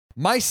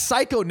My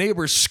psycho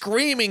neighbor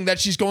screaming that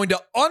she's going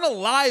to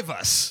unalive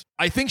us.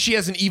 I think she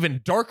has an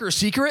even darker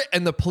secret,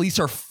 and the police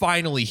are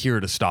finally here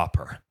to stop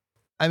her.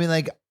 I mean,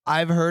 like,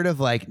 I've heard of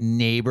like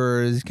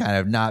neighbors kind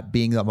of not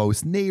being the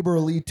most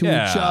neighborly to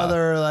each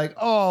other. Like,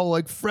 oh,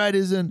 like Fred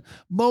isn't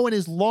mowing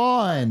his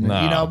lawn, you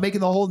know,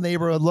 making the whole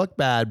neighborhood look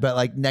bad. But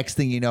like next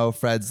thing you know,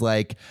 Fred's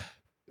like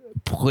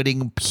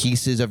putting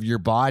pieces of your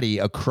body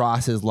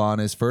across his lawn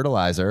as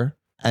fertilizer,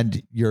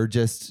 and you're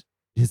just,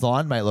 his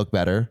lawn might look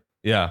better.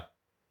 Yeah.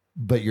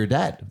 But you're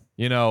dead.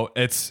 You know,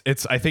 it's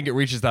I think it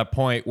reaches that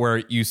point where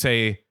you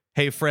say,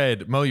 hey,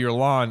 Fred, mow your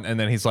lawn. And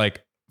then he's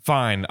like,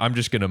 fine, I'm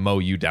just going to mow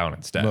you down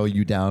instead. Mow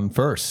you down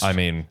first. I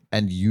mean,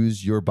 and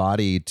use your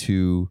body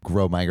to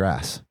grow my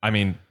grass. I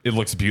mean, it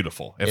looks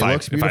beautiful. If it I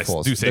looks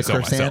beautiful. If I do say the so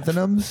myself.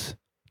 chrysanthemums,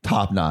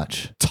 top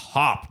notch.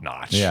 Top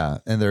notch. Yeah.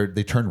 And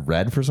they turn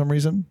red for some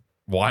reason.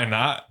 Why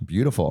not?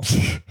 Beautiful.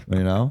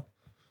 You know?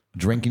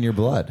 Drinking your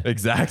blood.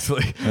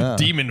 Exactly. Yeah.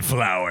 Demon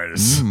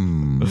flowers.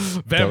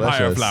 Vampire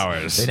delicious.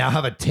 Flowers. They now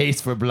have a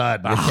taste for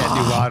blood. You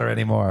can't do water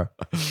anymore.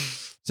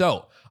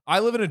 So I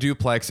live in a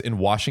duplex in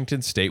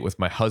Washington State with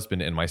my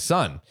husband and my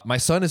son. My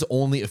son is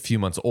only a few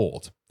months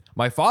old.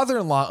 My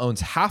father-in-law owns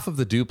half of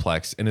the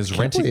duplex and is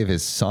renting. I can't believe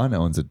his son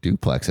owns a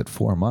duplex at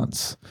 4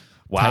 months.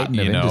 Wow, Titan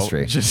of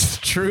industry.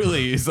 Just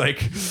truly, he's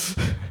like...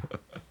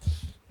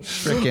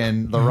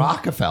 Freaking the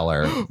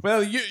Rockefeller.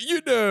 Well,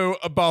 you know,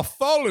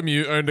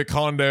 Bartholomew owned a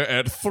condo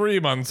at 3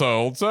 months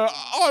old, so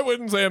I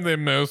wouldn't say I'm the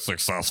most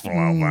successful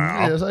out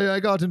there. Yes, I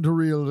got into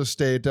real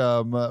estate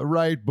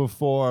right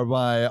before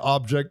my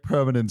object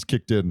permanence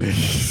kicked in.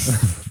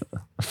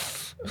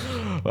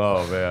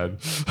 Oh, man.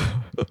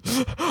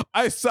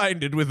 I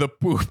signed it with a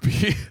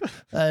poopy.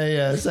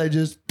 Yes, I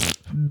just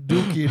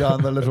dookied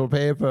on the little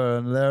paper,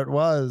 and there it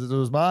was. It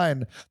was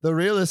mine. The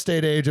real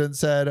estate agent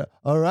said,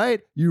 all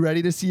right, you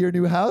ready to see your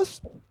new house?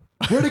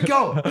 Where'd it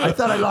go? I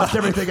thought I lost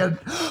everything, and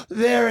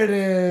there it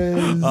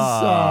is.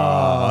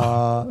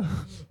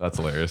 That's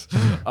hilarious.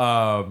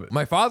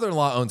 My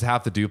father-in-law owns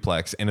half the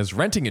duplex and is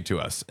renting it to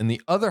us, and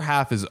the other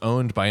half is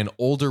owned by an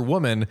older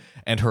woman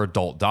and her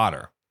adult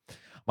daughter.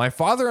 My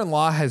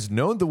father-in-law has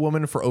known the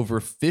woman for over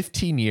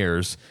 15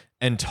 years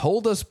and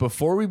told us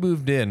before we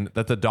moved in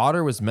that the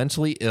daughter was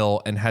mentally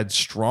ill and had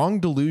strong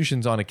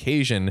delusions on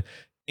occasion,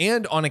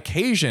 and on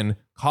occasion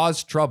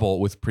caused trouble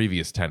with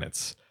previous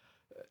tenants.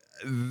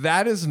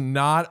 That is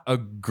not a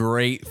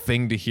great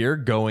thing to hear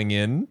going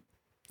in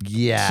to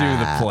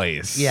the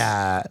place.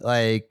 Yeah,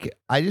 like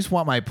I just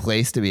want my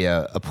place to be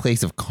a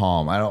place of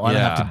calm. I don't want to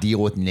have to deal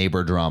with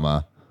neighbor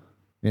drama.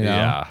 You know?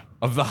 Yeah.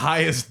 Of the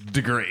highest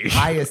degree.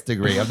 Highest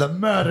degree. Of the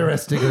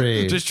murderous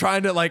degree. Just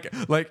trying to like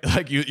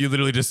you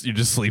literally you're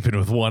just sleeping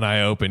with one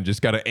eye open,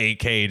 just got an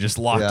AK just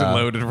locked and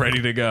loaded,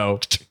 ready to go.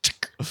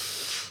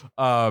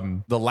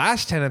 The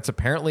last tenants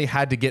apparently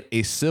had to get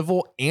a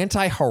civil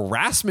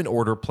anti-harassment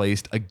order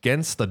placed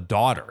against the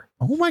daughter.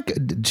 Oh my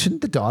God.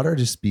 Shouldn't the daughter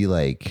just be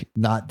like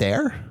not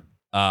there?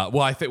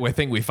 Well, I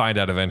think we find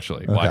out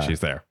eventually why she's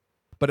there.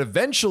 But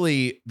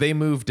eventually they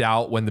moved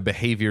out when the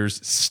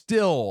behaviors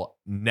still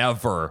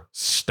never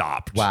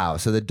stopped. Wow.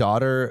 So the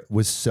daughter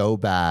was so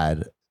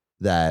bad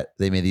that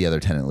they made the other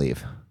tenant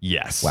leave.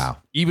 Yes. Wow.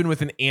 Even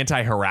with an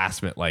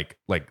anti-harassment, like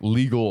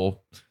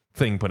legal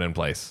thing put in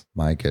place.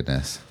 My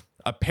goodness.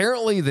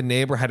 Apparently the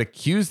neighbor had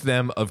accused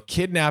them of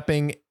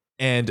kidnapping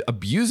and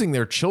abusing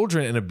their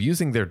children and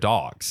abusing their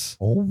dogs.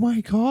 Oh my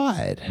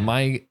God.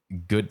 My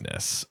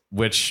goodness.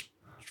 Which...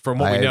 from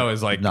what we know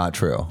is like not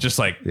true. Just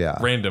like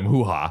random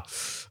hoo-ha.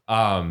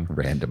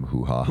 Random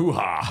hoo-ha.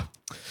 Hoo-ha.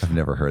 I've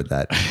never heard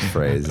that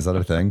phrase. Is that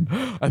a thing?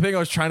 I think I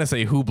was trying to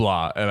say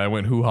hoopla and I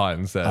went hoo-ha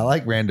instead. I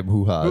like random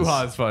hoo-has.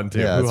 Hoo-ha is fun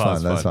too. Yeah,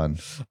 that's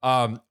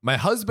fun. My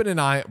husband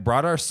and I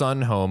brought our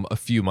son home a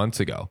few months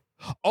ago.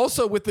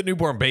 Also with the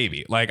newborn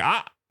baby.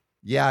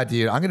 Yeah,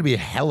 dude, I'm going to be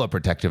hella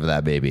protective of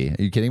that baby.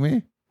 Are you kidding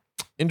me?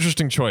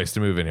 Interesting choice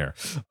to move in here.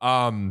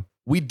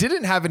 We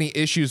didn't have any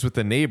issues with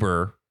the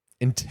neighbor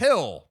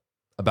until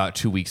about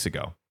 2 weeks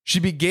ago. She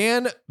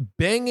began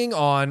banging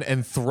on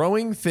and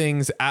throwing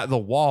things at the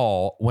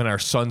wall when our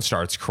son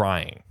starts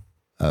crying.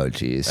 Oh,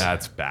 geez.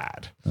 That's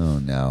bad. Oh,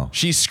 no.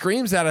 She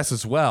screams at us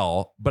as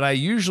well, but I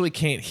usually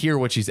can't hear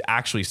what she's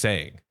actually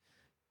saying.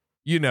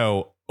 You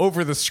know,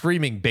 over the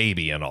screaming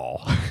baby and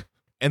all.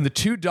 And the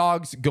two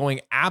dogs going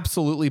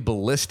absolutely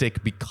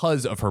ballistic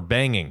because of her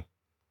banging.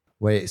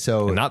 Wait,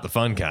 so... and not the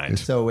fun kind.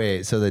 So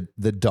wait, so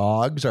the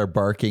dogs are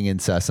barking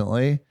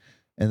incessantly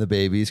and the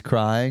baby's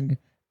crying?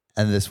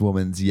 And this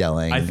woman's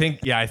yelling. I think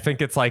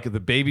it's like the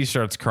baby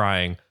starts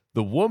crying.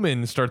 The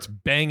woman starts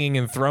banging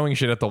and throwing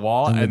shit at the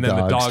wall. And then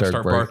the dogs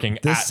start barking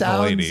at the lady. This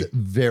sounds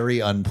very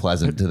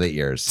unpleasant to the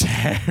ears.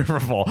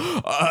 Terrible.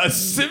 A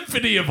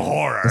symphony of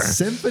horror. A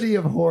symphony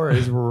of horror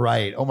is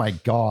right. Oh my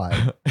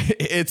God.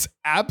 It's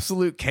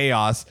absolute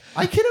chaos.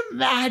 I can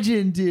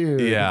imagine,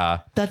 dude. Yeah.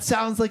 That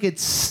sounds like it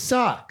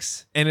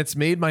sucks. And it's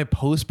made my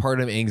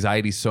postpartum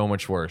anxiety so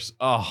much worse.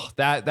 Oh,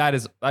 that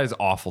is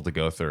awful to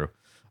go through.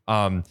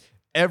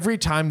 Every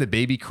time the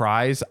baby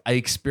cries, I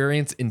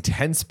experience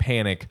intense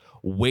panic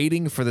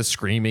waiting for the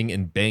screaming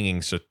and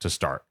banging to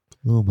start.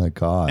 Oh my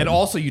God. And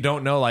also you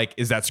don't know, like,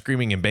 is that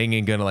screaming and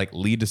banging going to like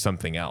lead to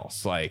something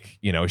else? Like,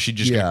 you know, is she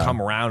just going to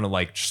come around and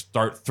like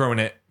start throwing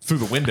it through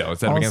the window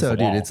instead of against the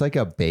wall? Dude, it's like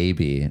a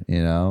baby,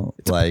 you know,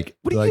 what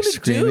are you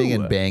screaming do?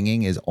 and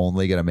banging is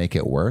only going to make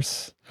it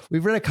worse.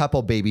 We've read a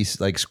couple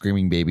babies, like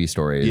screaming baby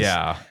stories.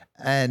 Yeah.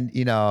 And,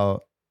 you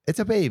know, it's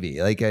a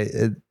baby. Like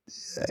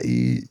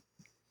you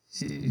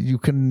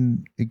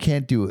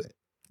can't do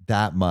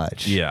that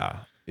much. Yeah.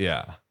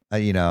 Yeah.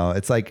 You know,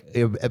 it's like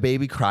a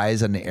baby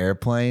cries on an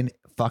airplane,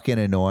 fucking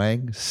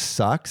annoying,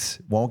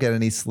 sucks, won't get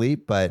any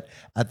sleep. But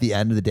at the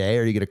end of the day,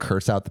 are you going to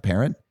curse out the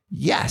parent?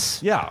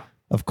 Yes. Yeah.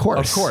 Of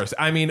course. Of course.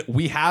 I mean,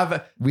 we have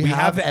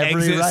the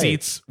exit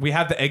seats. We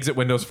have the exit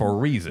windows for a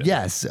reason.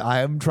 Yes.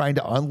 I'm trying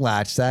to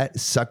unlatch that,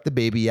 suck the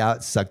baby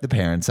out, suck the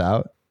parents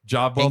out.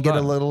 Job well and get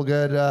done.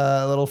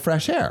 a little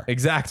fresh air.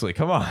 Exactly.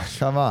 Come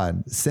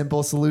on.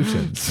 Simple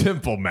solutions.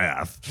 Simple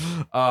math.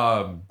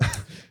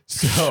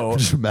 So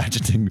just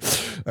imagining.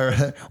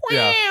 Yeah.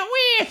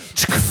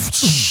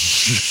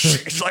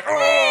 It's like,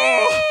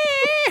 oh,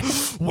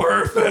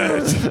 worth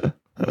it.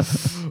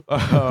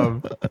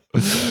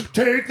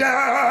 Take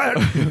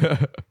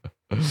that.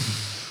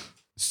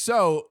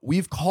 So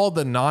we've called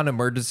the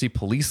non-emergency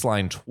police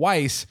line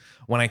twice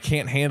when I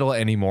can't handle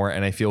it anymore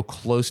and I feel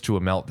close to a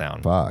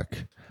meltdown. Fuck.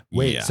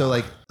 Wait, yeah. So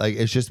like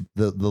it's just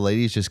the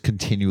lady's just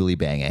continually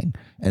banging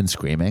and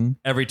screaming.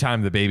 Every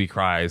time the baby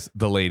cries,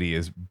 the lady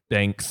is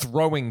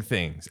throwing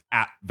things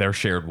at their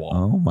shared wall.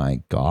 Oh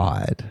my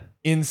God.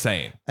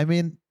 Insane. I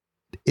mean,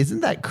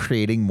 isn't that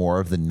creating more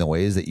of the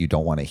noise that you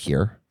don't want to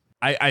hear?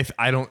 I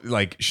don't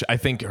like, I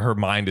think her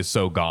mind is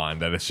so gone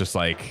that it's just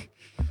like,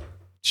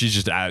 she's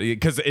just at it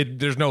because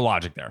there's no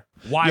logic there.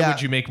 Why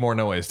would you make more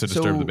noise to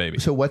disturb the baby?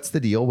 So what's the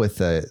deal with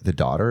the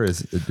daughter?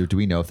 Do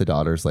we know if the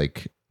daughter's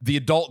like... The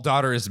adult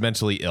daughter is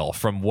mentally ill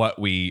from what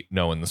we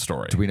know in the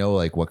story. Do we know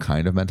like what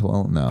kind of mental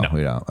ill? No,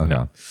 we don't.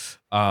 Okay.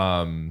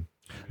 No.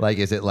 Like,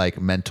 is it like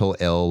mental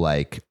ill,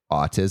 like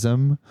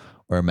autism,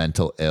 or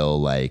mental ill,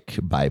 like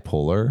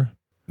bipolar?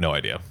 No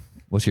idea.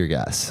 What's your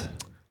guess?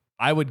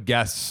 I would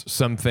guess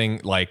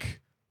something like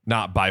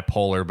not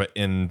bipolar, but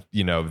in,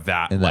 you know,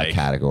 that in like, that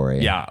category.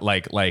 Yeah.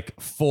 Like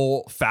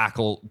full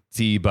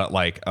faculty, but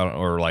like,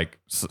 or like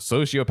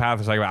sociopath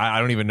or something. I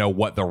don't even know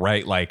what the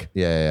right, like,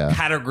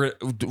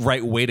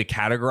 right way to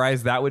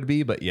categorize that would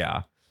be, but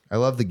yeah. I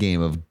love the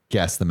game of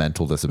guess the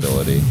mental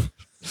disability.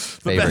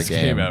 The best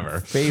game ever.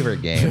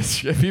 Favorite game.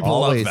 People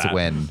always love that.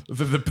 Win.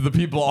 The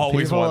people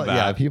always want that.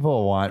 Yeah,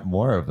 people want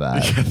more of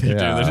that. Yeah, they do.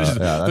 That's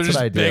They're just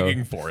what I do.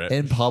 begging for it.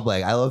 In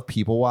public, I love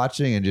people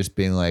watching and just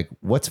being like,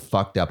 what's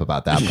fucked up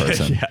about that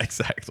person? Yeah,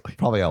 exactly.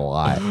 Probably a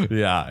lot.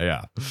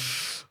 Yeah.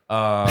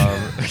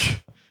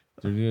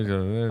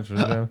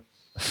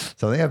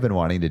 Something I've been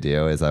wanting to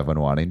do is I've been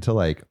wanting to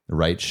like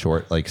write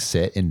short, like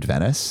sit in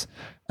Venice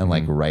and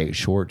like write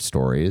short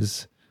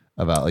stories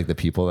about like the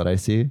people that I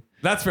see.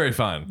 That's very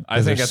fun.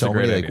 I think that's so a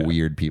great many idea. like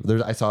weird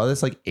people. I saw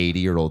this like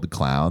 80-year-old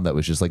clown that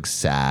was just like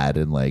sad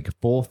and like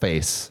full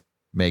face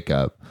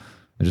makeup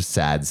and just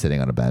sad sitting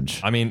on a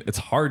bench. I mean, it's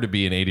hard to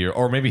be an 80-year,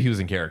 or maybe he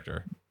was in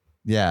character.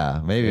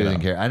 Yeah, maybe he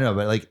didn't care. I don't know,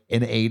 but like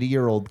an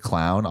 80-year-old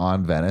clown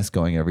on Venice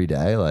going every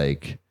day,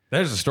 like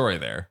there's a story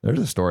there. There's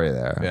a story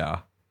there. Yeah.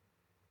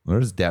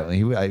 There's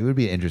definitely it would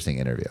be an interesting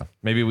interview.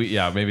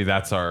 Maybe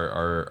that's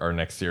our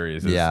next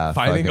series. Is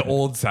finding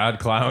old sad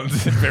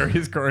clowns in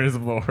various corners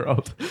of the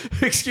world.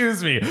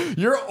 Excuse me,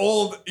 you're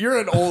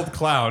an old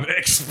clown.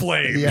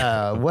 Explain.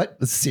 Yeah,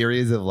 what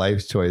series of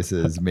life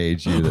choices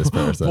made you this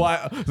person?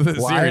 Why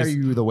are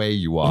you the way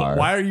you are?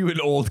 Why are you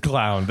an old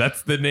clown?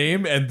 That's the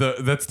name, and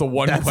that's the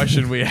one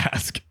question we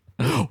ask.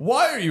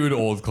 Why are you an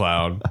old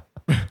clown?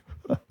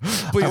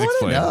 Please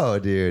explain. No,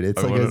 dude.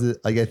 It's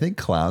like I think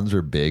clowns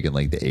were big in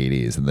like the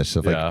 80s and this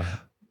stuff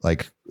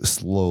like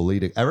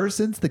slowly ever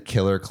since the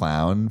killer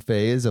clown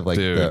phase of like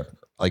the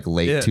like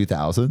late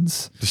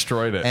 2000s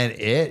destroyed it.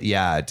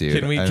 And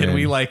dude. Can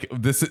we like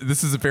this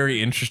is a very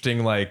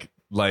interesting like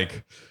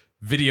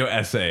video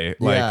essay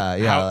like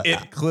how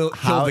it killed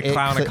the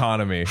clown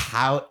economy.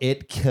 How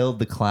it killed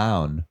the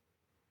clown.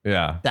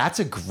 Yeah,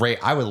 that's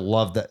I would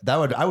love that.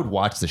 I would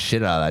watch the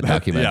shit out of that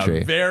documentary.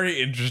 Yeah,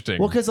 very interesting.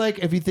 Well, because like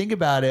if you think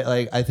about it,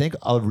 like I think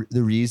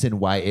the reason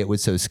why it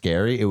was so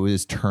scary, it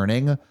was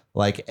turning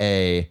like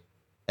a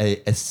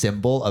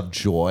symbol of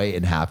joy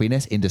and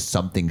happiness into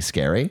something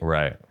scary,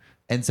 right?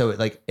 And so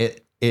that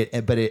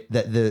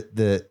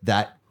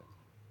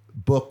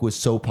book was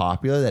so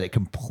popular that it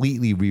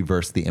completely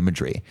reversed the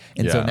imagery,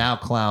 and so now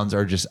clowns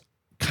are just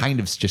kind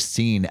of just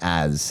seen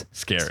as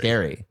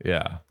scary.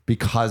 Yeah.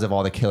 Because of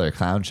all the killer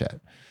clown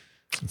shit.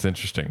 It's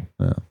interesting.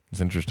 Yeah.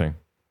 It's interesting.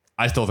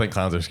 I still think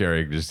clowns are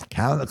scary. Just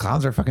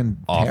clowns are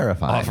fucking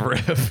terrifying. Off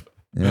riff.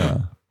 Yeah.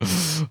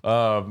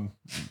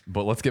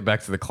 But let's get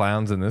back to the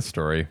clowns in this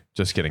story.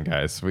 Just kidding,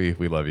 guys. We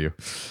love you.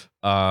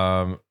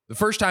 The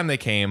first time they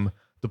came,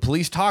 the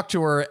police talked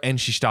to her and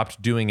she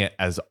stopped doing it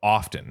as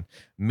often.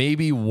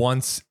 Maybe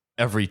once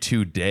every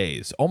 2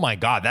 days. Oh my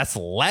God, that's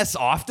less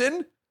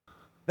often?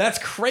 That's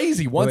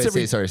crazy. Say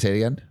it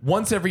again.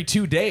 Once every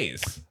 2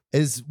 days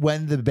is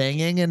when the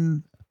banging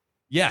and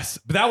Yes,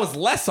 but that was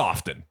less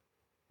often.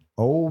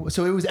 Oh,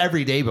 so it was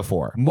every day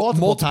before.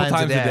 Multiple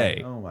times a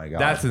day. Oh my God.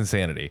 That's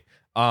insanity.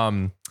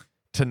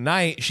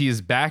 Tonight she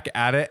is back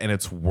at it and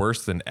it's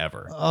worse than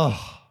ever.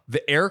 Oh.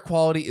 The air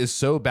quality is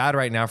so bad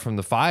right now from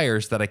the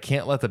fires that I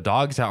can't let the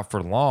dogs out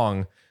for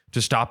long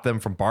to stop them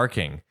from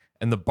barking.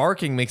 And the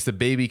barking makes the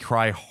baby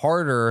cry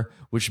harder,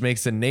 which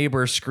makes the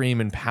neighbor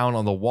scream and pound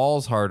on the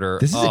walls harder.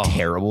 This is a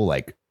terrible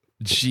loop.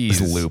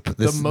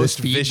 This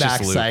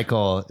feedback loop.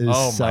 Cycle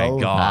is so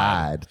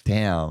bad.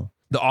 Damn.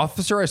 The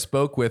officer I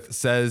spoke with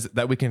says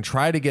that we can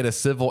try to get a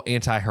civil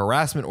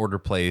anti-harassment order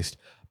placed,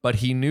 but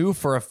he knew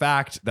for a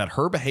fact that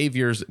her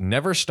behaviors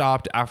never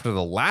stopped after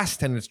the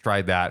last tenants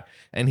tried that.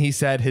 And he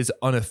said his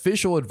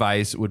unofficial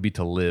advice would be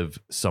to live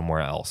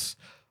somewhere else.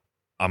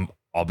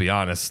 I'll be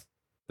honest.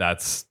 I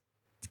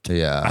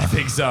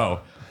think so.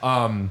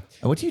 And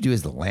what do you do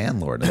as the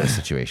landlord in this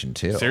situation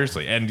too?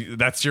 Seriously. And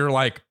that's your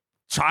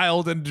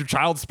child and your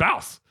child's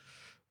spouse.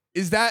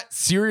 Is that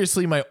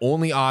seriously my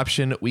only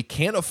option? We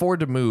can't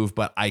afford to move,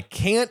 but I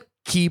can't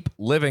keep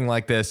living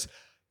like this.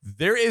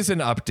 There is an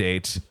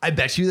update. I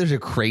bet you there's a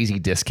crazy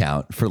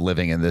discount for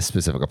living in this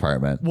specific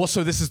apartment. Well,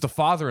 so this is the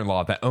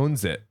father-in-law that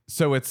owns it.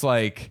 So it's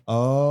literally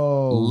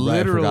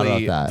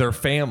their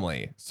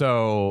family.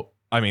 So,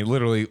 I mean,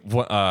 literally,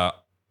 her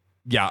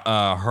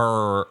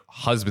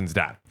husband's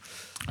dad.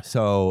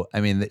 So,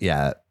 I mean,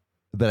 yeah,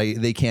 but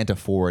they can't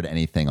afford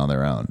anything on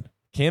their own.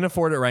 Can't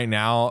afford it right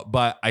now.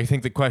 But I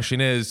think the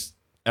question is,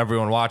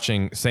 everyone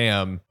watching,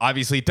 Sam,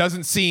 obviously it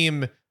doesn't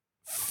seem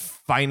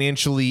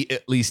financially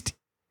at least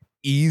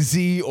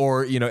easy,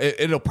 or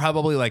it'll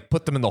probably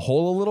put them in the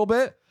hole a little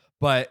bit,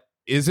 but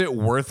is it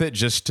worth it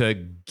just to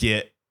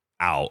get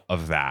out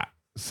of that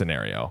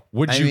scenario?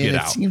 Would you get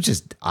out? It seems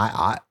just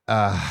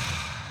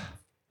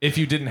if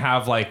you didn't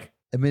have it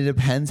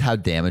depends how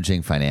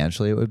damaging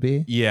financially it would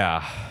be.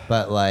 Yeah.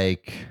 But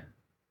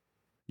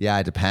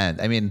it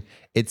depends. I mean,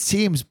 it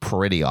seems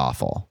pretty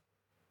awful.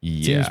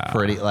 Yeah. Seems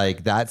pretty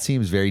that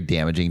seems very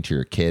damaging to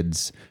your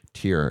kids,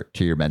 to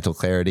your mental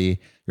clarity.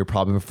 You're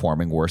probably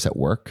performing worse at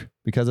work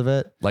because of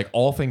it. Like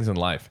all things in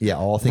life. Yeah,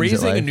 all things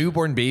Raising in life. a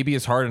newborn baby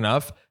is hard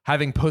enough.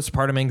 Having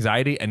postpartum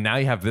anxiety, and now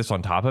you have this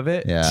on top of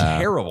it. Yeah.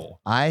 Terrible.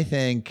 I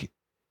think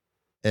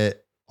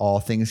all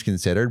things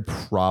considered,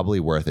 probably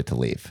worth it to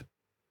leave.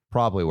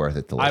 Probably worth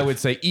it to leave. I would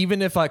say,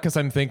 even if because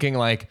I'm thinking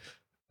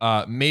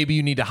maybe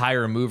you need to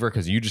hire a mover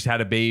because you just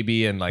had a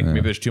baby and maybe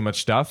there's too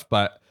much stuff.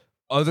 But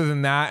other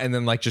than that, and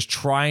then just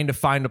trying to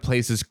find a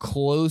place as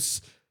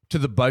close to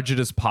the budget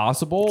as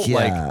possible.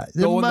 Yeah,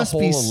 there must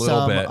be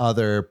some bit.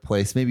 Other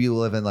place. Maybe you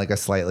live in a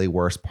slightly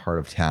worse part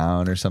of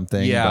town or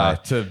something. Yeah.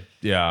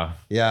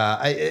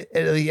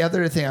 The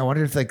other thing, I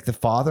wonder if the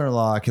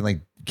father-in-law can the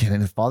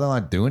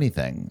father-in-law do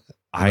anything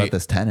about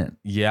this tenant?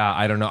 Yeah,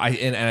 I don't know.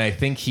 I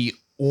think he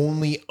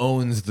only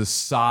owns the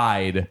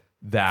side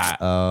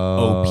that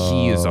OP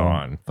is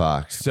on.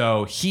 Fuck.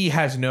 So he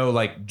has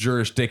no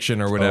jurisdiction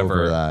or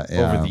whatever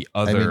over the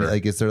other. I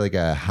mean, is there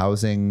a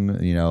housing,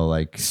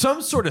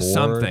 some sort of board?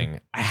 something?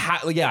 I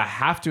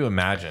have to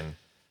imagine.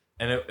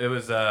 And it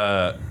was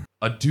a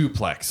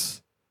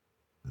duplex.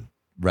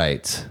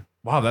 Right.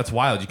 Wow, that's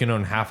wild. You can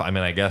own half. I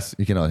mean, I guess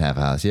you can own half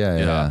a house.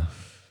 Yeah.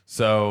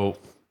 So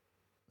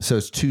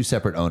it's two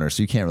separate owners,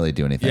 so you can't really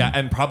do anything. Yeah,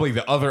 and probably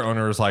the other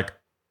owner is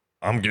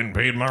I'm getting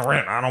paid my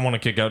rent. I don't want to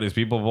kick out these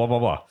people, blah, blah,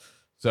 blah.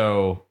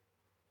 So,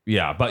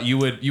 yeah, but you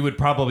would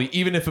probably,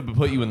 even if it would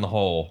put you in the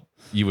hole,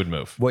 you would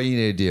move. What you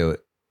need to do,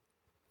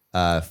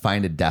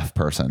 find a deaf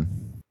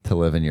person to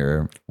live in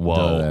your...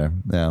 Whoa.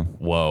 Yeah.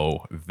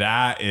 Whoa.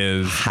 That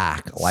is...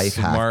 Life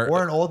smart. hack.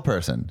 Or an old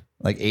person,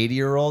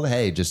 80-year-old.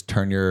 Hey, just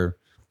turn your...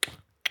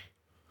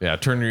 Yeah,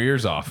 turn your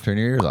ears off. Turn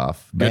your ears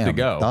off. Good Bam. to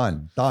go.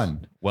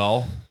 Done.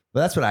 Well... But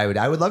that's what I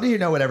would love to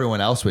know what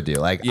everyone else would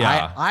do.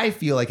 I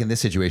feel in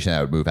this situation, I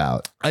would move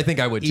out. I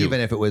think I would too. Even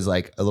if it was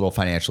a little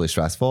financially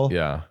stressful.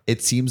 Yeah.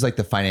 It seems like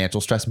the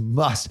financial stress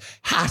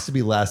has to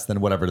be less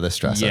than whatever the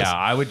stress is. Yeah.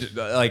 I would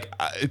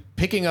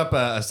picking up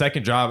a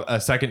second job,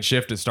 a second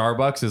shift at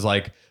Starbucks is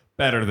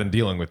better than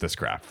dealing with this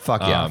crap.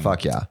 Fuck yeah.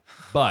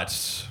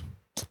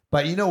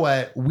 But you know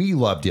what we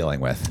love dealing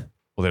with?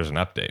 Well, there's an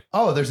update.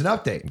 Oh, there's an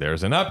update.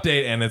 There's an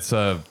update, and it's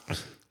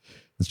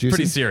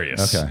pretty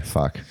serious. Okay,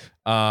 fuck.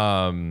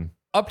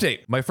 Update.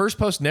 My first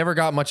post never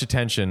got much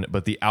attention,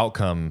 but the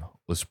outcome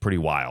was pretty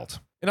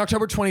wild. In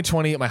October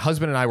 2020, my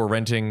husband and I were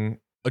renting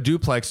a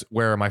duplex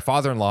where my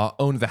father-in-law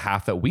owned the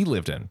half that we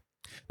lived in.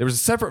 There was a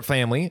separate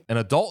family, an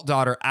adult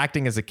daughter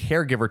acting as a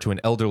caregiver to an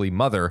elderly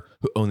mother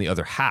who owned the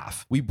other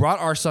half. We brought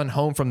our son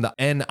home from the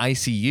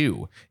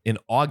NICU in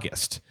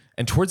August,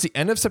 and towards the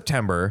end of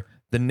September,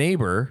 the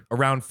neighbor,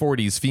 around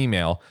 40s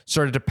female,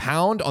 started to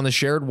pound on the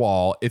shared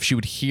wall if she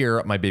would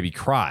hear my baby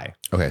cry.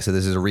 Okay, so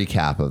this is a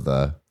recap of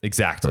the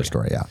first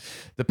story, yeah.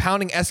 The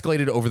pounding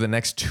escalated over the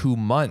next 2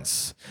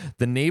 months.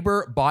 The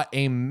neighbor bought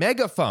a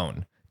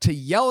megaphone to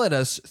yell at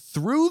us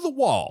through the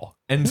wall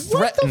and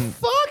threatened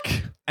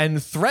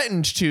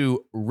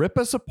to rip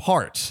us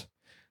apart.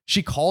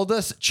 She called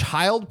us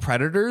child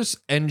predators,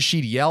 and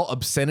she'd yell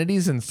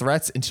obscenities and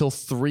threats until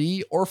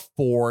 3 or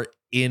 4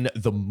 in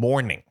the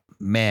morning.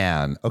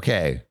 Man,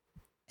 okay.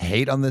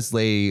 Hate on this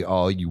lady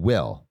all you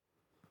will,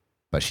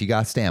 but she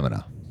got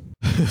stamina.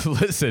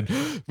 Listen,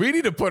 we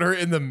need to put her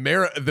in the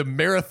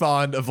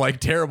marathon of like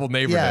terrible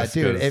neighborness.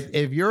 Yeah,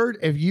 dude.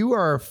 If you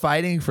are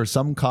fighting for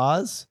some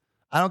cause,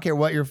 I don't care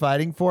what you're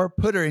fighting for,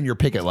 put her in your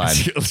picket line.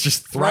 Let's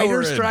just throw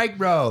her in. Strike,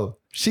 bro.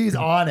 She's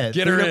on it.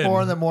 Get her 3 to 4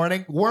 in. in the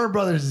morning. Warner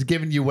Brothers is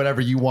giving you whatever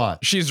you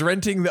want. She's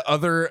renting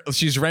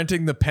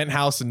the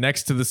penthouse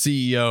next to the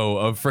CEO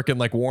of freaking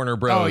like Warner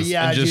Bros. Oh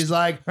yeah, and she's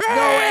like, no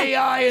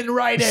AI in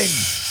writing.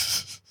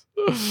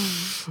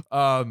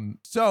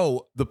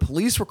 So the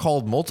police were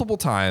called multiple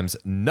times.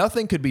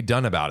 Nothing could be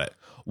done about it.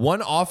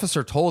 One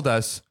officer told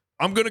us,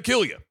 "I'm going to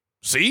kill you.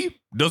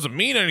 See? Doesn't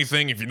mean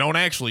anything if you don't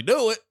actually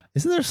do it."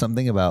 Isn't there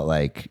something about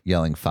like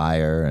yelling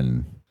fire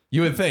and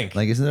You would think.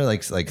 like, isn't there like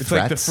It's threats?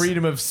 like the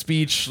freedom of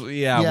speech.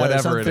 Yeah, there's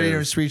whatever some it freedom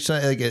of is. speech,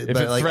 like, If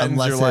but it like threatens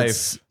unless your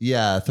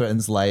life. it's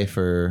threatens life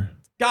or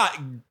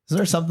God, is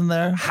there something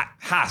there?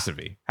 has to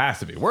be.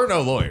 We're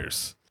no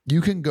lawyers.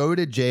 You can go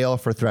to jail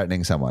for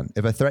threatening someone.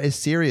 If a threat is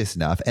serious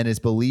enough and it's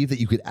believed that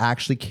you could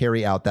actually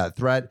carry out that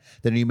threat,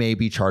 then you may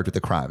be charged with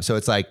a crime. So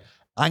it's like,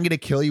 I'm going to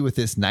kill you with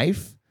this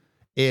knife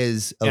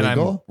is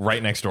illegal. And I'm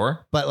right next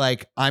door. But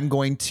like, I'm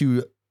going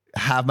to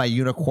have my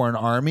unicorn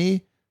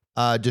army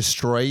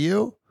destroy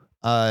you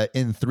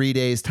in 3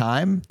 days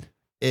time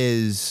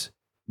is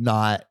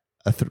not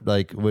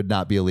would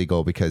not be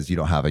illegal because you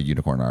don't have a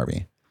unicorn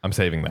army. I'm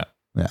saving that.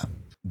 Yeah.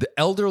 The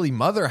elderly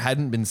mother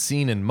hadn't been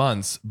seen in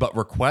months, but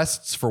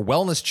requests for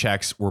wellness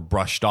checks were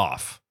brushed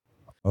off.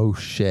 Oh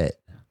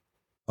shit.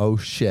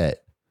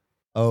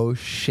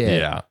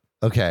 Yeah.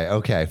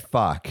 Okay.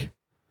 Fuck.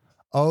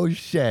 Oh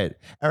shit.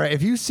 All right.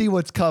 If you see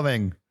what's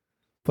coming,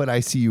 put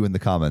I see you in the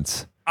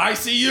comments. I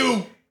see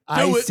you.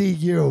 I see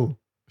you.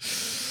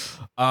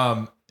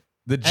 The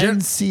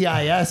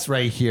NCIS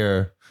right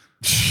here.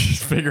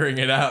 figuring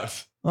it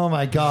out. Oh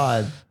my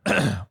God.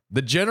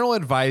 The general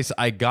advice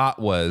I got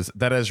was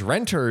that as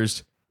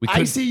renters, we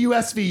I see you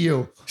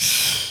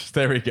SVU.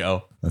 There we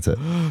go. That's it.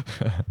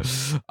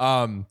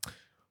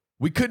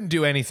 We couldn't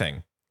do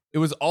anything. It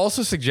was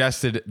also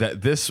suggested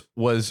that this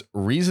was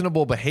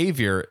reasonable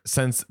behavior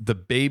since the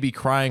baby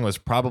crying was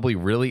probably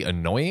really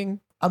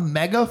annoying. A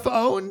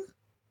megaphone?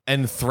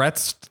 And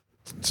threats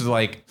to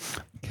like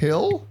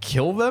Kill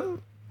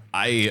them.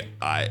 I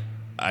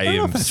don't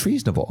know if that's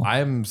reasonable.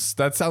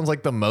 That sounds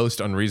like the most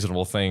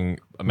unreasonable thing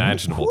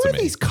imaginable Who to are me.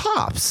 these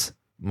cops?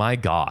 My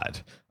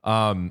God.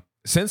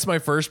 Since my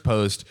first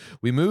post,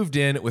 we moved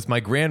in with my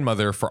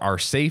grandmother for our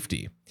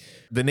safety.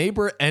 The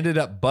neighbor ended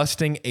up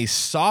busting a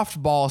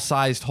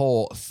softball-sized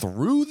hole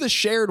through the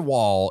shared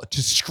wall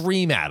to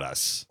scream at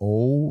us.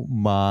 Oh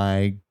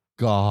my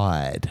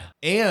God.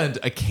 And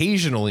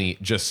occasionally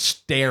just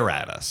stare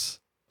at us.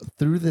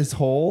 Through this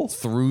hole?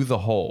 Through the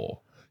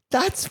hole.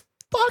 That's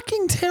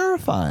fucking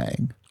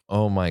terrifying.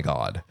 Oh my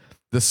God.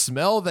 The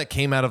smell that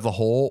came out of the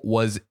hole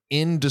was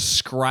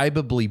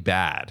indescribably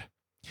bad.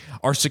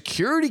 Our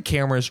security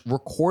cameras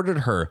recorded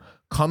her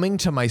coming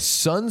to my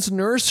son's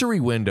nursery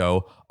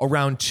window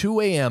around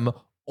 2 a.m.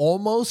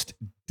 almost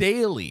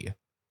daily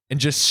and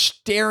just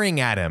staring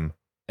at him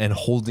and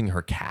holding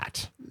her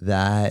cat.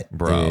 That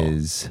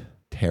is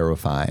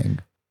terrifying.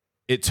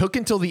 It took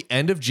until the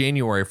end of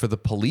January for the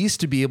police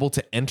to be able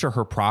to enter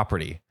her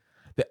property.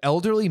 The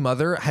elderly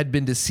mother had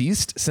been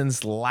deceased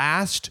since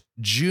last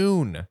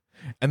June,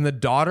 and the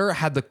daughter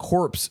had the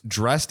corpse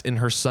dressed in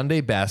her Sunday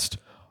best,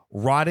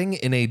 rotting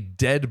in a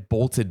dead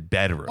bolted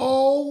bedroom.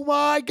 Oh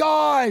my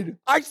God.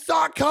 I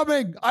saw it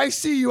coming. I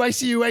see you,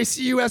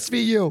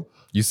 SVU.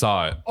 You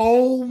saw it.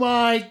 Oh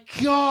my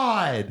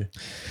God.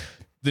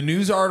 The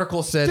news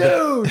article said,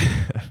 Dude,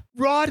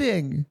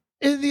 rotting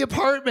in the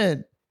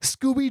apartment.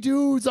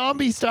 Scooby-Doo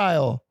zombie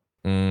style.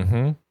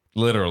 Mm-hmm.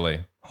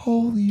 Literally.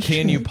 Holy shit.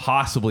 Can you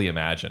possibly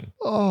imagine?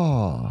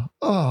 Can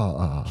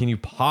you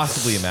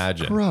possibly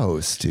imagine?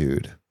 Gross,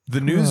 dude.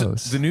 The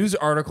news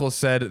article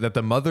said that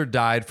the mother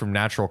died from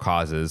natural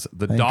causes.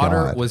 The Thank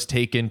daughter God. was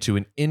taken to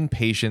an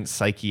inpatient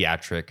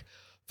psychiatric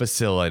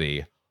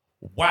facility.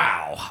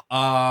 Wow.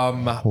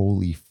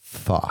 Holy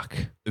fuck.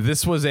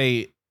 This was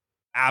a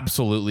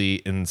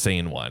absolutely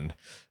insane one.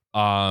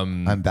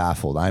 I'm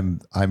baffled. I'm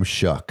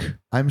shook.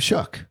 I'm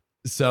shook.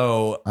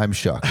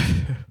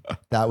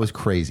 That was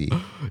crazy.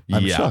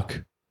 I'm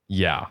shook.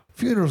 Yeah.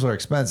 Funerals are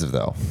expensive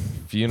though.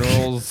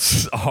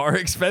 Funerals are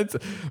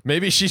expensive.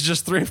 Maybe she's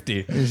just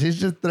thrifty. She's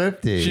just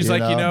thrifty. She's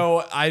like,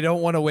 I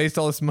don't want to waste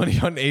all this money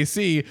on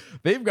AC.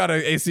 They've got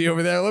an AC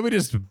over there. Let me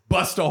just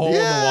bust a hole in the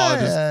wall.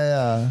 Just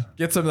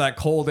get some of that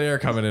cold air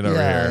coming in over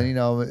here.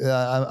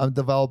 I'm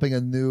developing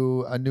a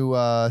new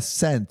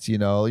scent,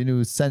 a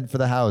new scent for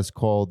the house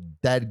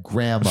called Dead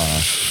Grandma.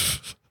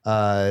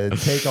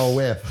 Take a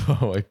whiff.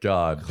 Oh my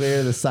God.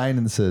 Clear the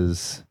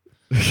sinuses.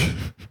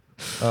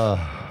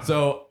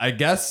 So I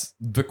guess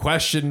the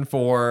question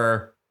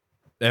for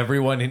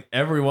everyone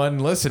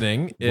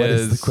listening is, what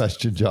is the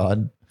question,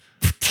 John?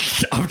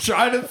 I'm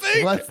trying to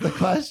think. What's the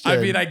question? I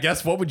mean, I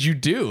guess what would you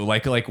do?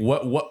 Like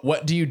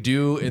what do you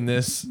do in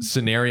this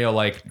scenario?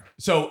 Like,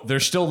 so they're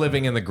still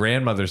living in the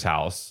grandmother's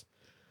house.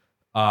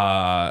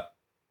 And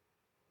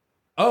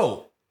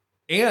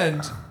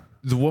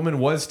the woman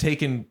was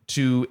taken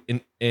to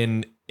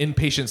an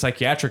inpatient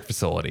psychiatric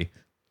facility.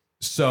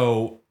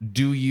 So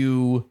do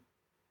you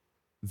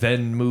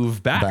then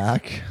move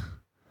back?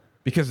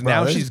 Because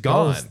now she's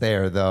gone.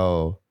 There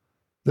though.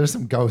 There's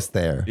some ghosts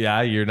there.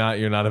 Yeah, you're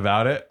not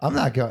about it. I'm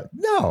not going.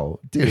 No,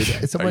 dude.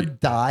 Someone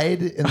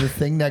died in the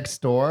thing next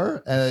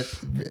door, and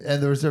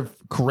there was a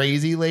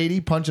crazy lady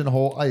punching a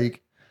hole.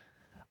 Like,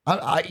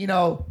 I'm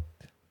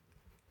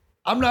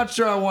not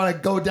sure I want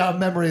to go down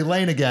memory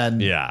lane again.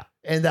 Yeah.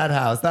 In that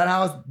house,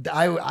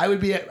 I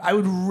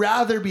would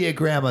rather be at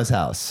grandma's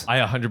house. I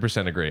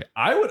 100% agree.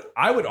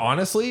 I would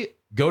honestly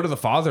go to the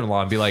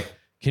father-in-law and be like,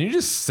 can you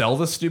just sell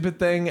the stupid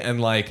thing? And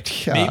like,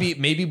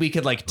 maybe we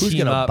could like Who's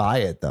team gonna up. buy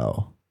it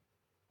though?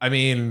 I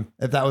mean,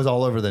 if that was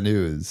all over the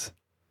news,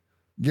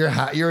 your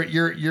housing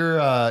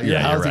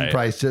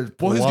price should.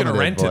 Well, who's gonna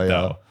rent it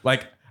though?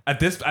 Like at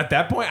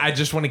that point, I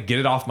just want to get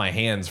it off my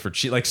hands for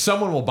cheap. Like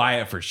someone will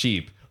buy it for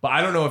cheap, but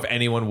I don't know if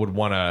anyone would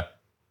want to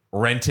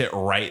rent it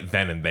right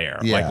then and there.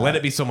 Yeah. Like let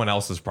it be someone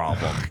else's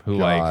problem. Who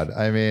God, like,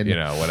 I mean,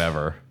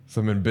 whatever.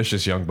 Some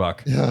ambitious young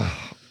buck. Yeah.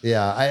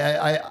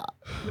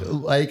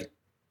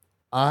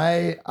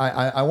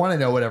 I want to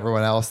know what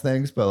everyone else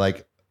thinks, but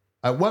like,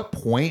 at what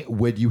point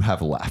would you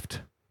have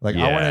left? Like,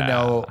 I want to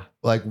know,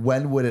 like,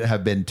 when would it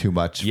have been too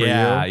much for you?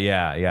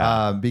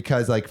 Yeah.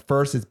 Because like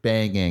first it's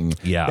banging,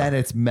 then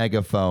it's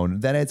megaphone,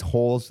 then it's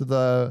holes to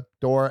the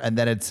door, and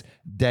then it's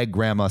dead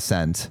grandma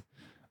scent.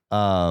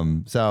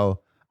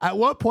 So at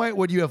what point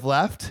would you have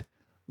left?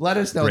 Let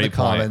us know in the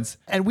comments.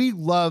 And we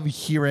love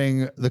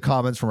hearing the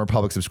comments from our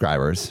public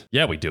subscribers.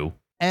 Yeah, we do.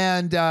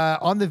 And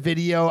on the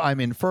video, I'm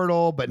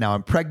infertile, but now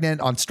I'm pregnant.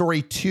 On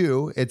story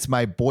 2, it's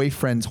my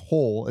boyfriend's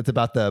hole. It's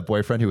about the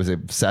boyfriend who was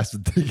obsessed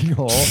with digging a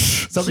hole.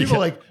 Some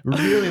people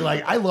really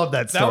like. I love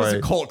that story. That was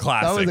a cult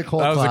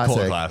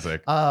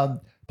classic.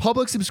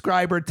 Public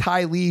subscriber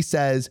Ty Lee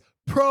says,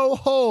 "Pro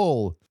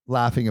hole."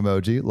 Laughing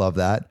emoji. Love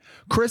that.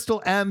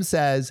 Crystal M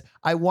says,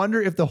 I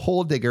wonder if the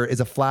hole digger is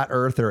a flat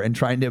earther and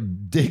trying to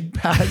dig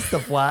past the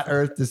flat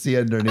earth to see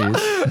underneath.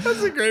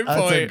 That's a great point.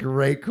 That's a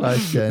great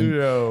question.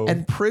 Yo.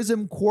 And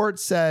Prism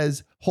Quartz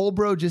says,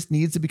 Holbro just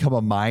needs to become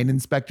a mine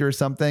inspector or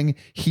something.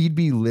 He'd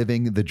be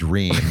living the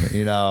dream,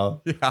 Yeah.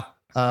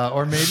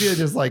 Or maybe it's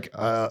just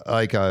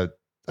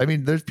I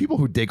mean, there's people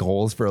who dig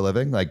holes for a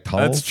living, like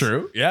tunnels. That's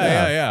true.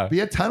 Yeah. Be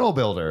a tunnel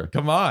builder.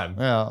 Come on.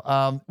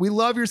 Yeah. We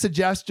love your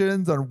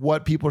suggestions on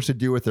what people should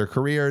do with their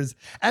careers.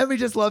 And we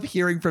just love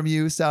hearing from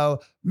you. So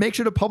make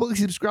sure to publicly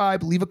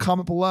subscribe, leave a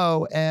comment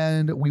below,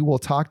 and we will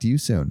talk to you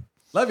soon.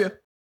 Love you.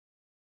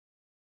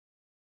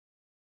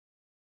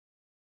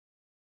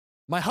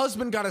 My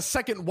husband got a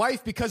second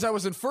wife because I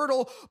was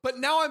infertile, but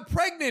now I'm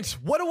pregnant.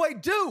 What do I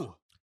do?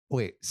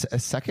 Wait, a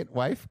second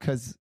wife?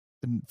 Because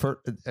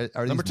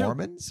are these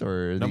Mormons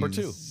or number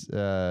these, 2?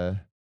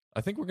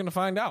 I think we're gonna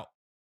find out.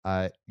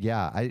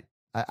 Yeah,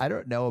 I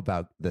don't know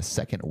about the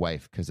second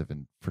wife because of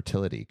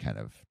infertility kind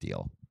of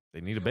deal.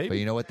 They need a baby, but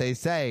you know what they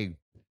say: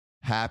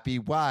 happy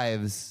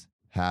wives,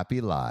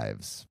 happy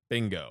lives.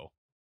 Bingo,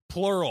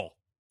 plural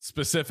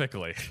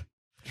specifically.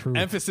 True.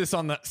 Emphasis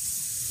on the.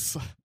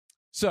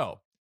 So,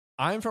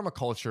 I'm from a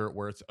culture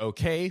where it's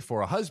okay for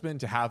a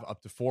husband to have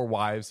up to 4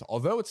 wives,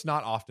 although it's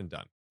not often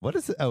done. What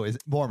is it? Oh, is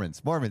it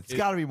Mormons? It's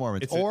got to be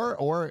Mormons.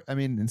 Or I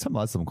mean, in some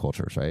Muslim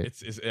cultures, right?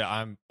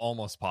 I'm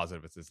almost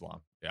positive it's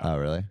Islam. Yeah. Oh,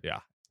 really? Yeah.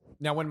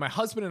 Now, when my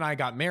husband and I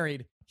got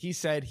married, he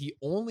said he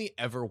only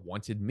ever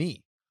wanted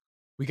me.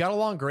 We got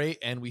along great,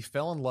 and we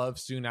fell in love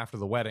soon after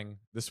the wedding.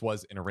 This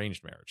was an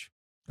arranged marriage.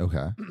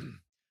 Okay.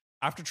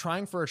 After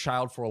trying for a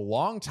child for a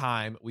long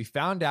time, we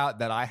found out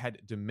that I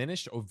had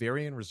diminished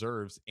ovarian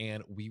reserves,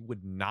 and we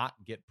would not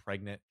get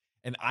pregnant.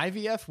 And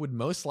IVF would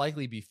most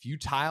likely be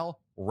futile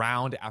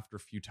round after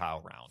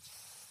futile round.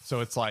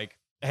 So it's like,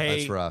 hey,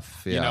 that's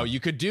rough. Yeah. You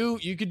could do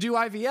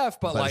IVF,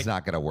 but like it's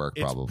not going to work.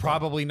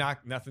 Probably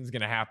not. Nothing's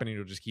going to happen.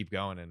 It'll just keep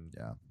going. And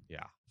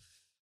yeah.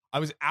 I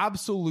was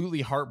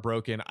absolutely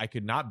heartbroken. I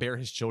could not bear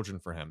his children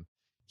for him.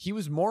 He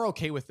was more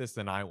okay with this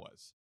than I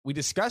was. We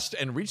discussed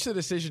and reached the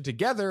decision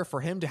together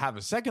for him to have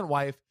a second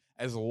wife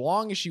as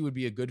long as she would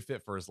be a good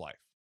fit for his life.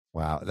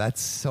 Wow, that's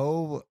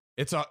so.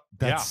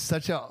 That's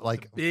such a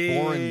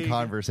foreign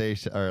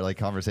conversation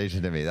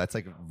conversation to me. That's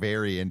like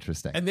very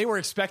interesting. And they were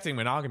expecting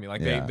monogamy.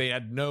 Like they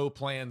had no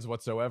plans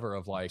whatsoever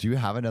of like. Do you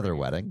have another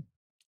wedding?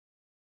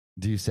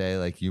 Do you say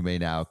like you may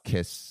now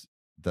kiss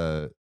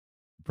the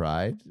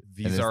bride?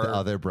 Is the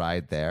other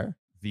bride there?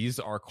 These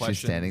are questions.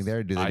 She's standing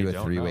there. Do they do a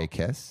 3-way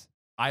kiss?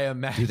 I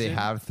imagine. Do they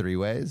have 3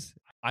 ways?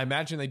 I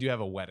imagine they do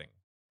have a wedding.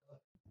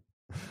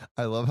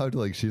 I love how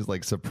she's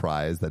like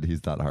surprised that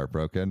he's not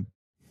heartbroken.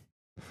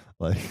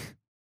 I'm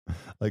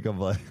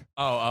like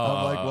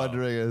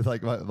wondering. It's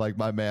like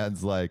my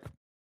man's like,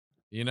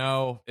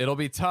 It'll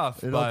be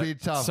tough. It'll be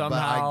tough.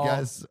 Somehow, but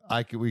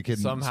I guess we can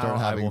start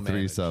having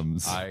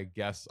threesomes. I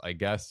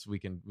guess we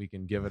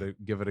can give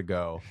it a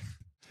go.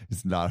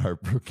 It's not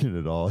heartbroken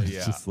at all. It's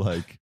Yeah. just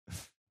like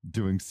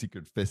doing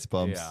secret fist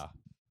bumps. Yeah.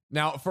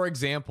 Now, for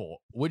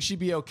example, would she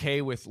be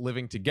okay with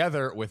living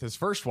together with his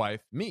first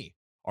wife, me?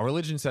 Our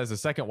religion says the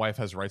second wife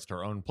has rights to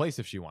her own place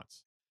if she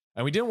wants.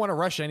 And we didn't want to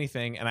rush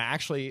anything. And I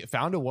actually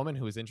found a woman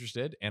who was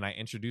interested, and I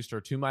introduced her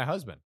to my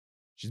husband.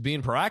 She's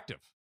being proactive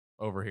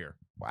over here.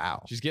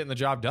 Wow. She's getting the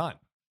job done.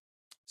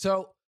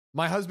 So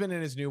my husband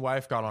and his new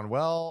wife got on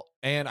well,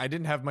 and I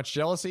didn't have much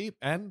jealousy,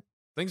 and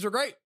things were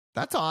great.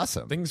 That's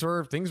awesome. Things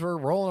were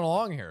rolling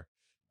along here.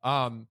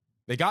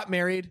 They got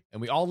married, and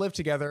we all lived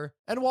together.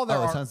 And while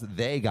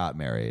they got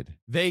married.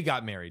 They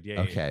got married.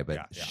 Yeah. Okay, yeah, but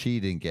yeah. she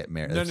didn't get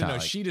married. No.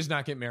 Like... She does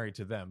not get married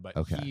to them, but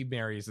okay. He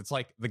marries. It's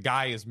like the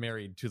guy is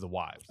married to the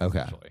wives. Okay.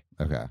 Essentially.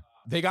 Okay.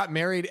 They got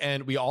married,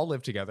 and we all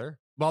lived together.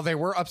 While there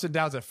were ups and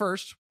downs at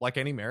first, like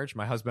any marriage,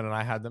 my husband and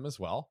I had them as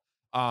well.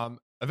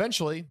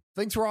 Eventually,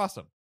 things were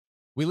awesome.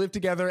 We lived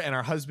together, and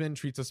our husband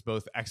treats us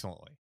both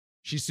excellently.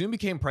 She soon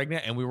became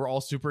pregnant, and we were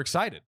all super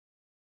excited.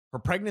 Her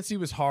pregnancy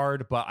was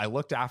hard, but I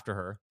looked after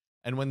her.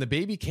 And when the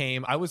baby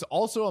came, I was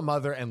also a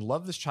mother and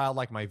loved this child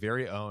like my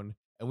very own,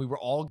 and we were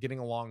all getting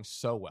along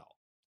so well.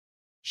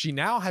 She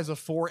now has a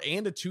 4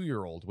 and a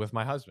 2-year-old with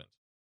my husband.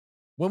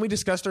 When we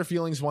discussed our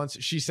feelings once,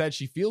 she said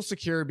she feels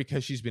secure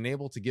because she's been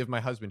able to give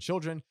my husband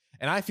children,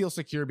 and I feel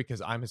secure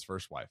because I'm his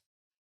first wife.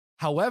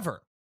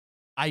 However,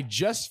 I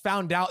just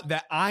found out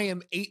that I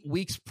am 8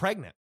 weeks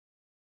pregnant.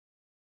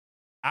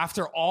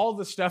 After all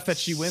the stuff that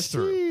she went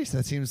through.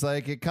 That seems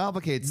like it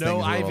complicates things. No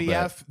a little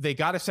IVF. bit. They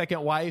got a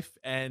second wife,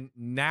 and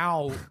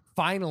now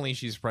finally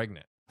she's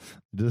pregnant.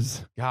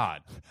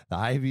 God. The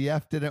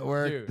IVF didn't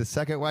work. Dude. The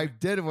second wife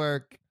did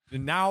work.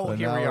 And now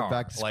here we are.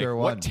 Back to square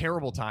one. What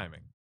terrible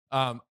timing.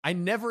 I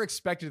never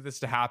expected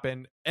this to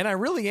happen, and I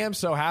really am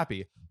so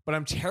happy, but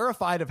I'm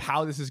terrified of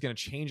how this is going to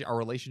change our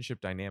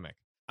relationship dynamic.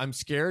 I'm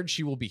scared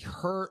she will be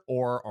hurt,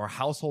 or our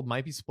household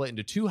might be split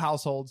into 2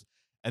 households,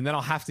 and then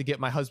I'll have to get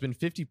my husband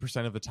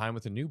 50% of the time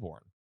with a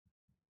newborn.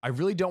 I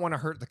really don't want to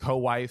hurt the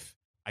co-wife.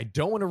 I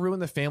don't want to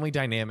ruin the family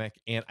dynamic,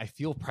 and I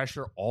feel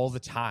pressure all the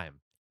time.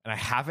 And I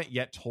haven't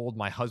yet told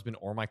my husband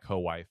or my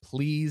co-wife.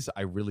 Please,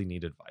 I really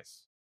need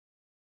advice.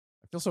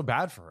 I feel so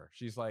bad for her.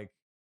 She's like,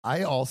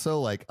 I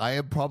also I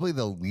am probably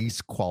the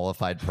least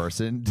qualified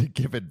person to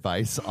give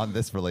advice on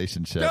this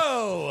relationship.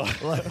 No!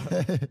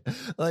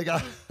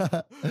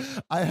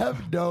 I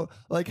have no,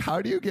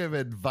 how do you give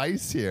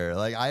advice here?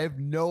 I have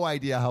no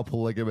idea how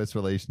polygamous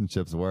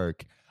relationships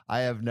work. I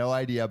have no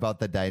idea about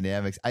the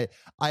dynamics.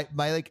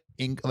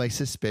 My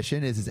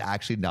suspicion is it's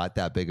actually not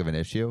that big of an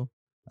issue.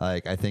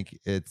 I think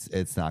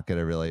it's not going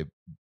to really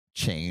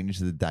change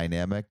the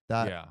dynamic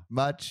that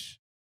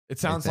much. It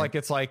sounds like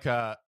it's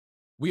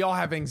we all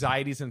have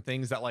anxieties and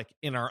things that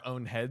in our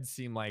own heads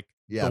seem like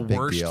the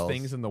worst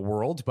things in the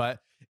world. But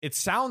it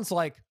sounds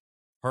like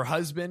her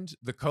husband,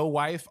 the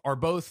co-wife, are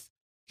both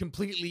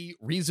completely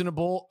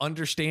reasonable,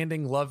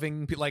 understanding,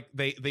 loving.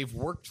 They've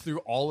worked through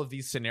all of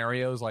these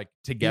scenarios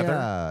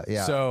together.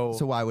 Yeah. So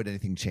why would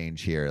anything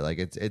change here?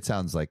 It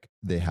sounds like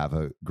they have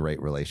a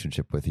great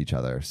relationship with each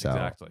other. So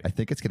exactly. I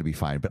think it's going to be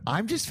fine, but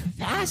I'm just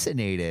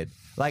fascinated.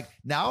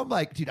 Now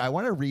I'm dude, I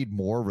want to read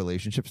more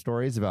relationship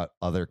stories about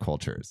other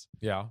cultures.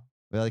 Yeah.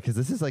 Because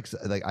this is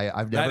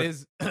I've never. That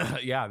is,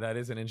 that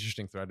is an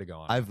interesting thread to go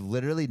on. I've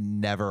literally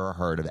never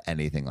heard of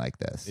anything like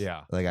this.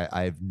 Yeah.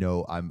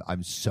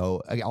 I'm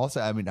so. Also,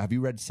 have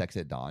you read Sex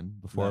at Dawn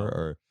before? No.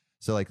 Or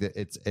so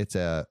it's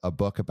a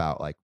book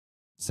about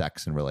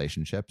sex and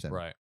relationships, and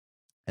right.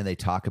 And they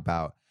talk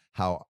about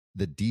how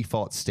the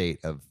default state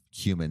of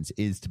humans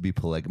is to be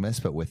polygamous,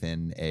 but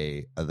within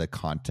the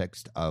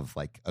context of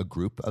a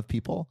group of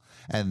people,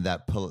 and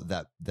not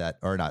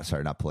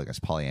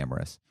polygamous,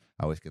 polyamorous.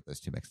 I always get those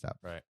two mixed up.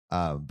 Right.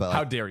 But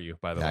how dare you,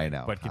 by the way? I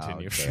know. But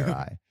continue. How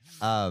dare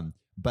I?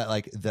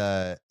 But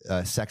the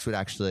sex would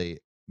actually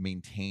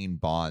maintain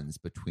bonds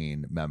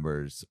between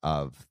members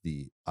of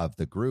the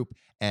group,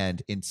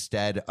 and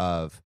instead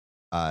of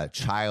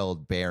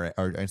childbearing,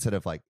 or instead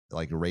of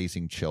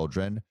raising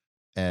children,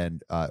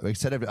 and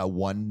instead of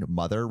one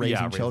mother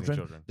raising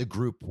children, the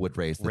group would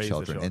raise the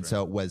children. And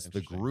so it was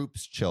the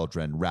group's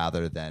children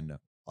rather than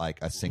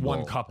a single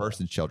one couple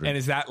person's children. And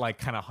is that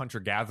kind of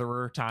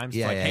hunter-gatherer times?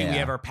 Yeah, hey, we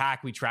have our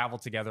pack, we travel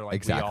together,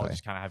 exactly. We all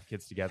just kind of have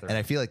kids together. And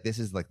I feel like this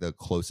is the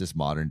closest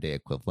modern day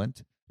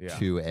equivalent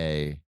to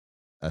a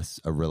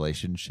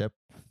relationship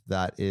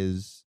that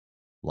is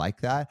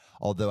like that.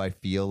 Although I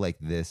feel like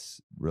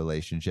this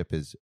relationship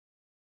is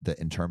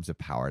in terms of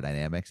power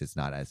dynamics, it's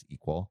not as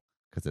equal,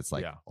 because it's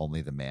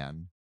only the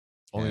man.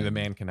 Only the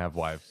man can have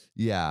wives.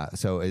 Yeah.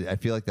 So I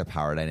feel like the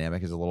power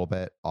dynamic is a little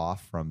bit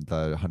off from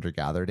the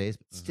hunter-gatherer days,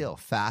 but still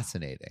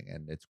fascinating.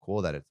 And it's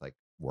cool that it's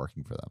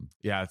working for them.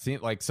 Yeah. It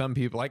seems like some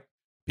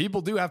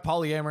people do have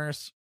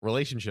polyamorous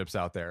relationships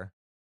out there.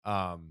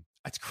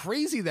 It's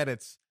crazy that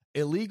it's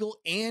illegal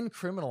and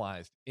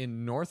criminalized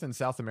in North and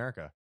South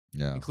America,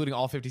 including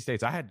all 50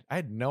 states. I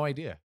had no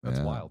idea. That's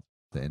wild.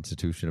 the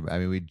institution of, I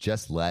mean, we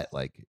just let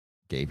like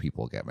gay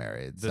people get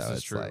married. This so is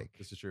it's true. like,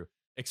 This is true.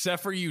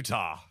 Except for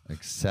Utah.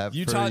 Except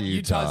Utah. for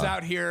Utah. Utah's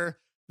out here.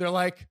 They're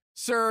like,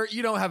 sir,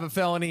 you don't have a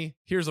felony.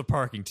 Here's a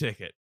parking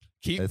ticket.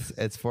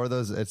 It's for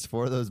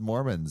those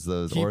Mormons,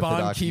 those keep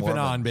Orthodox on keeping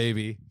Mormons. on,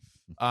 baby.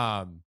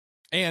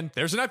 And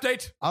there's an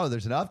update. Oh,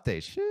 there's an update.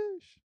 Sheesh.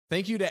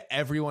 Thank you to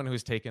everyone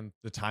who's taken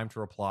the time to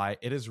reply.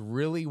 It has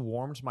really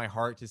warmed my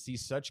heart to see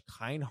such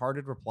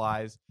kind-hearted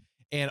replies,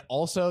 and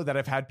also that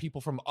I've had people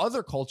from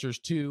other cultures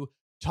too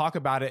talk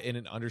about it in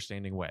an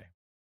understanding way,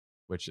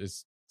 which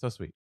is so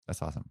sweet.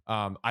 That's awesome.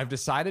 I've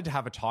decided to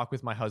have a talk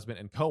with my husband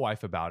and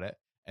co-wife about it,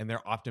 and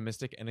they're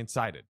optimistic and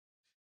excited.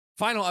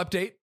 Final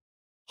update.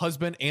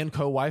 Husband and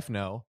co-wife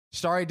know.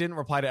 Sorry I didn't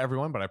reply to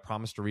everyone, but I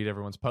promised to read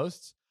everyone's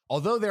posts.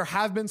 Although there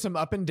have been some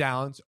up and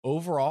downs,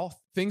 overall,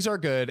 things are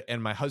good,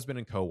 and my husband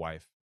and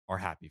co-wife are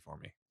happy for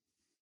me.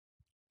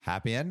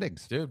 Happy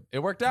endings. Dude, it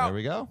worked out. There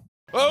we go.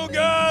 Oh,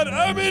 God,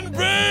 I'm in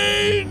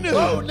pain!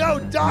 Oh, no,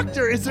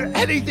 doctor. Is there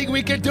anything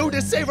we can do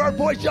to save our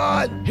boy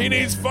John? He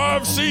needs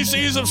 5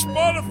 cc's of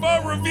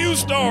Spotify review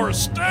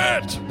stars.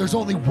 Stat! There's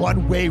only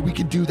one way we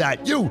can do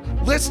that. You,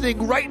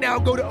 listening right now,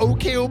 go to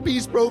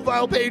OKOP's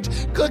profile page,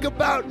 click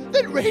About,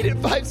 then rate it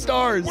 5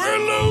 stars. We're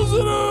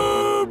losing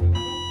him!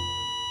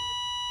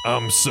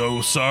 I'm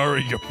so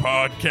sorry your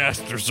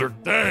podcasters are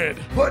dead.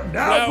 But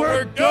now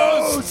we're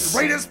ghosts.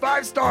 Rate us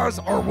 5 stars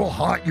or we'll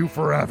haunt you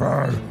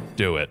forever.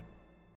 Do it.